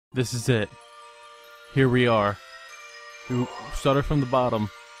This is it. Here we are. We started from the bottom.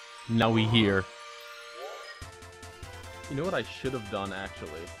 Now we here. You know what I should have done, actually?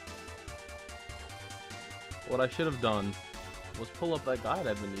 What I should have done was pull up that guide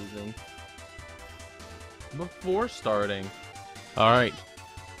I've been using before starting. Alright.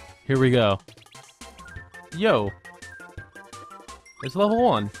 Here we go. Yo. It's level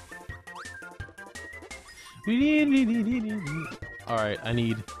 1. Alright, I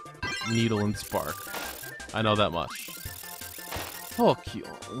need Needle and Spark. I know that much. Fuck you.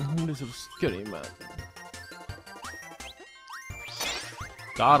 This is scary, man.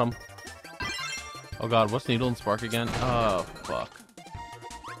 Got him. Oh god, what's Needle and Spark again? Oh, fuck.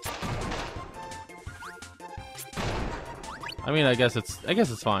 I mean, I guess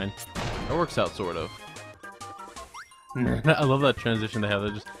it's fine. It works out, sort of. I love that transition they have.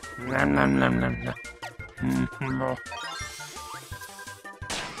 They're just...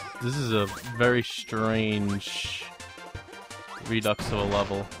 This is a very strange redux to a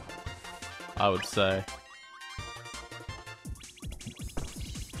level, I would say.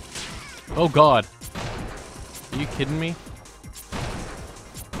 Oh god! Are you kidding me?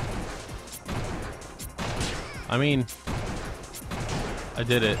 I mean, I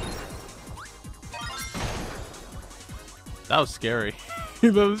did it. That was scary.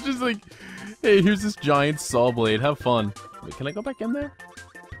 That was just like, hey, here's this giant saw blade, have fun. Wait, can I go back in there?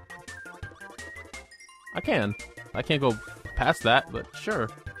 I can. I can't go past that, but sure.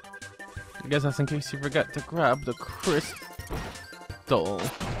 I guess that's in case you forgot to grab the crystal.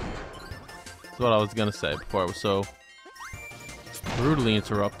 That's what I was gonna say before I was so brutally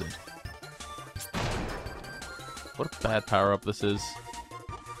interrupted. What a bad power-up this is.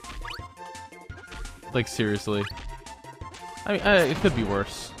 Like, seriously. I mean, it could be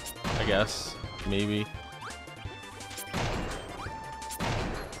worse, I guess. Maybe.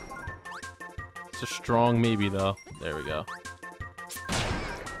 It's a strong maybe, though. There we go.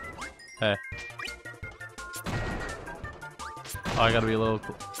 Hey. Oh, I gotta be a little...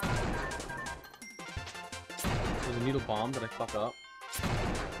 There's a needle bomb. Did I fuck up?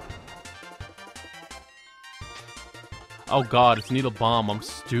 Oh god, it's a needle bomb. I'm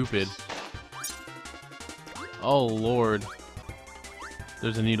stupid. Oh lord.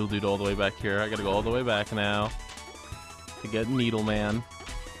 There's a needle dude all the way back here. I gotta go all the way back now to get Needle Man.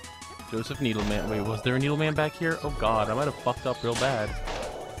 Joseph Needleman. Wait, was there a Needleman back here? Oh god, I might have fucked up real bad.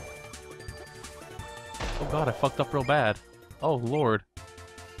 Oh god, I fucked up real bad. Oh lord.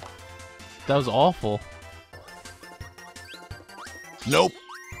 That was awful. Nope.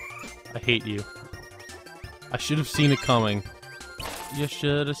 I hate you. I should have seen it coming. You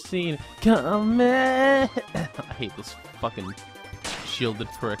should have seen it coming. I hate this fucking shielded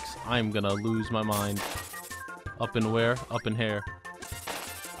pricks. I'm gonna lose my mind. Up in where? Up in here.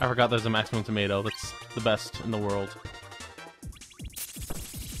 I forgot there's a maximum tomato. That's the best in the world.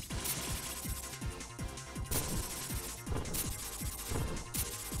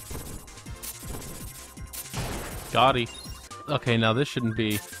 Gotti. Okay, now this shouldn't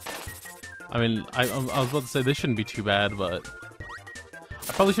be... I mean, I was about to say this shouldn't be too bad, but...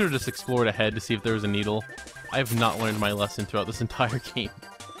 I probably should have just explored ahead to see if there was a needle. I have not learned my lesson throughout this entire game.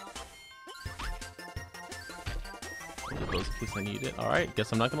 Those in case I need it. Alright,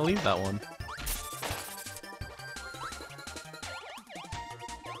 guess I'm not gonna leave that one.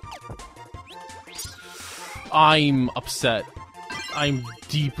 I'm upset. I'm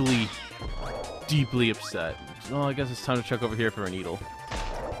deeply, deeply upset. Well, I guess it's time to check over here for a needle.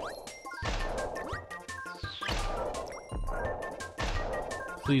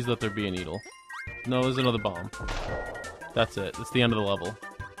 Please let there be a needle. No, there's another bomb. That's it. It's the end of the level.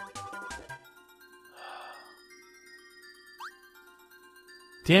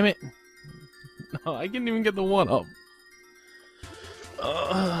 Damn it! No, I didn't even get the one up.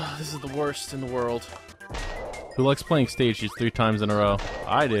 This is the worst in the world. Who likes playing stages 3 times in a row?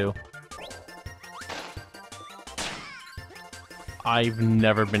 I do. I've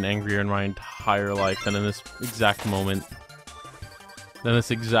never been angrier in my entire life than in this exact moment. Than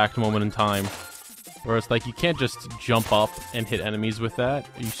this exact moment in time. Where it's like, you can't just jump up and hit enemies with that.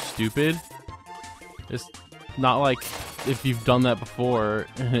 Are you stupid? It's not like if you've done that before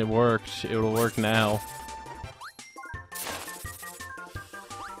and it worked, it will work now.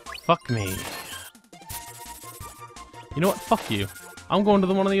 Fuck me. You know what? Fuck you. I'm going to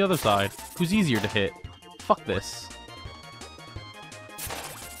the one on the other side. Who's easier to hit? Fuck this.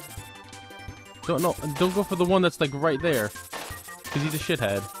 Don't go for the one that's like right there. Because he's a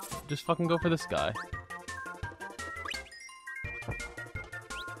shithead. Just fucking go for this guy.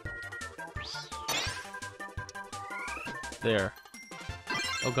 There.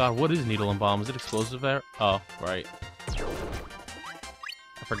 Oh god, what is needle and bomb? Is it explosive there? Oh, right.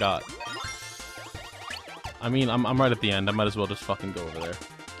 I forgot. I mean, I'm right at the end. I might as well just fucking go over there.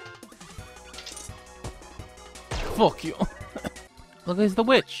 Fuck you. Look, there's the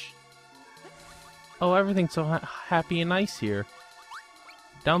witch. Oh, everything's so happy and nice here.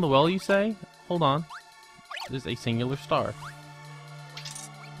 Down the well, you say? Hold on. There's a singular star.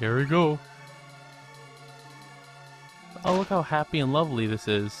 Here we go. Oh, look how happy and lovely this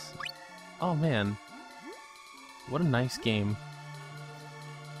is. Oh, man. What a nice game.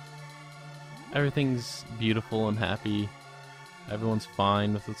 Everything's beautiful and happy. Everyone's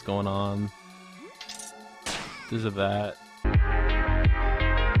fine with what's going on. This or that.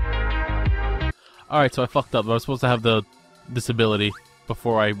 Alright, so I fucked up. I was supposed to have the disability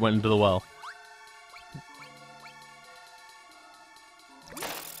before I went into the well.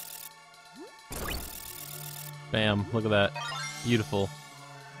 Bam, look at that. Beautiful.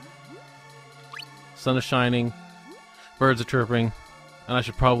 Sun is shining. Birds are chirping. And I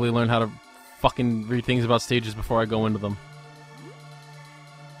should probably learn how to fucking read things about stages before I go into them.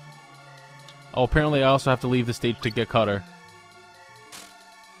 Oh, apparently I also have to leave the stage to get Cutter.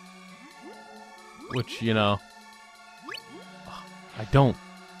 Which, you know... I don't.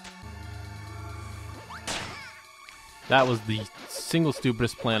 That was the single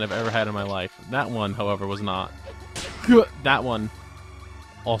stupidest plan I've ever had in my life. That one, however, was not. That one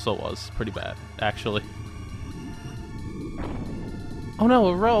also was pretty bad, actually. Oh no,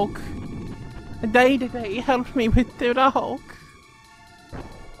 a rogue! Day help me with the rogue!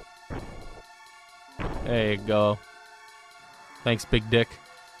 There you go. Thanks, big dick.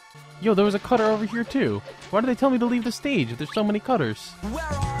 Yo, there was a cutter over here too. Why did they tell me to leave the stage if there's so many cutters? Where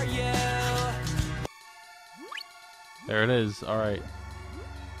are you? There it is. Alright.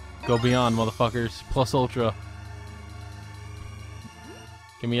 Go beyond, motherfuckers. Plus ultra.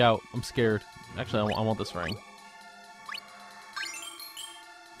 Get me out. I'm scared. Actually, I want this ring.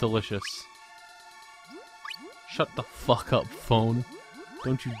 Delicious. Shut the fuck up, phone.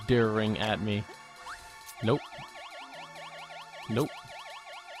 Don't you dare ring at me. Nope. Nope.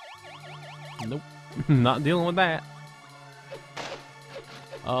 Nope. Not dealing with that.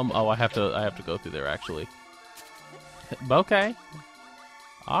 Oh, I have to go through there actually. Okay.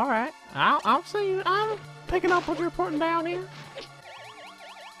 Alright. I'll see you. I'm picking up what you're putting down here.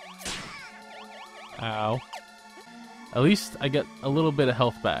 Ow. At least I get a little bit of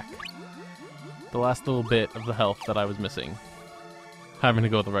health back. The last little bit of the health that I was missing. Having to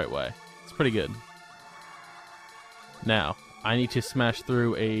go the right way. It's pretty good. Now, I need to smash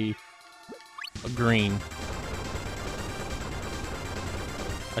through a green.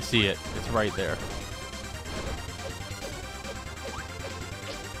 I see it. It's right there.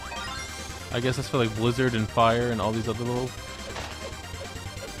 I guess that's for like blizzard and fire and all these other little...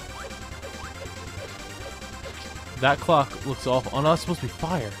 That clock looks awful. Oh no, that's supposed to be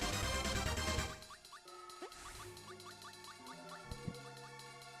fire.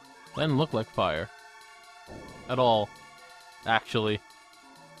 That didn't look like fire. At all. Actually.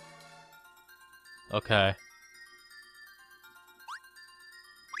 Okay.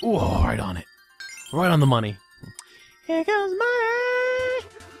 Ooh, right on it. Right on the money. Here comes money!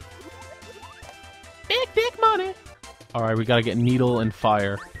 Big money! Alright, we gotta get needle and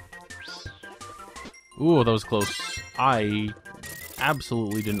fire. Ooh, that was close. I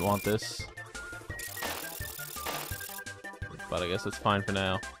absolutely didn't want this. But I guess it's fine for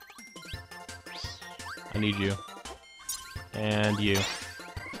now. I need you. And you.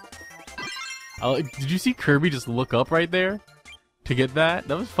 Did you see Kirby just look up right there? To get that?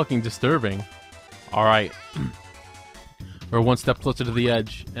 That was fucking disturbing. Alright. We're one step closer to the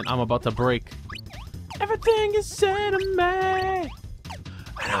edge, and I'm about to break. Everything is said to me!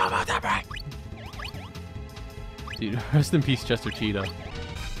 And I'm about to break! Dude, rest in peace, Chester Cheetah.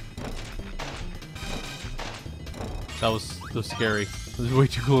 That was scary. It was way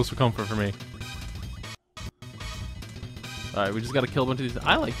too close for comfort for me. Alright, we just gotta kill a bunch of these.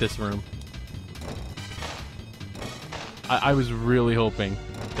 I like this room. I was really hoping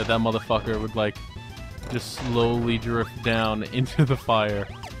that that motherfucker would, like, just slowly drift down into the fire.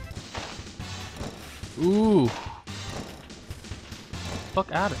 Ooh.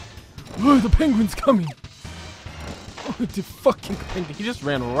 Fuck at it. Oh, the penguin's coming! Oh, the fucking penguin. He just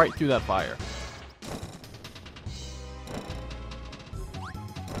ran right through that fire.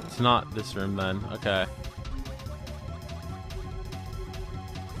 It's not this room then. Okay.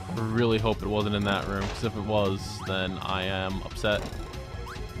 I really hope it wasn't in that room, because if it was, then I am upset.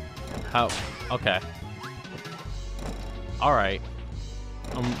 How? Okay. Alright.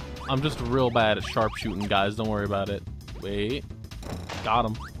 I'm just real bad at sharpshooting, guys. Don't worry about it. Wait. Got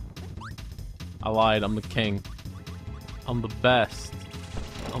him. I lied. I'm the king. I'm the best.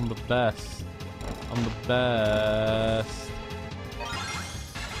 I'm the best. I'm the best.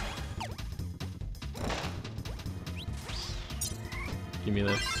 Give me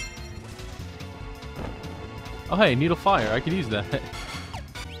this. Oh hey, needle fire. I could use that.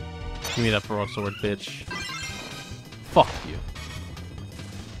 Give me that broadsword, bitch. Fuck you.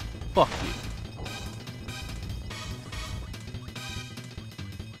 Fuck you.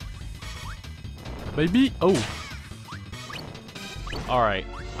 Baby! Oh! Alright,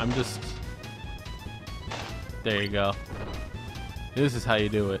 I'm just... There you go. This is how you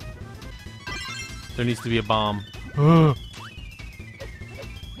do it. There needs to be a bomb.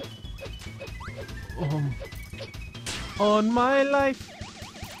 On my life!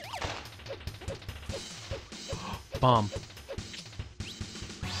 Bomb.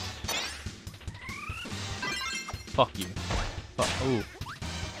 Fuck you. Oh.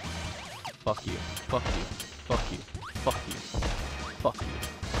 Fuck you. Fuck you. Fuck you. Fuck you. Fuck you. Fuck you.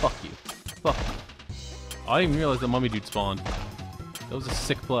 Fuck you. Oh, I didn't even realize the mummy dude spawned. That was a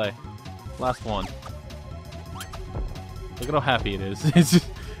sick play. Last one. Look at how happy it is. It's just,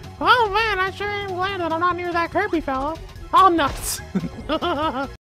 oh man, I sure am glad that I'm not near that Kirby fella. Oh nuts.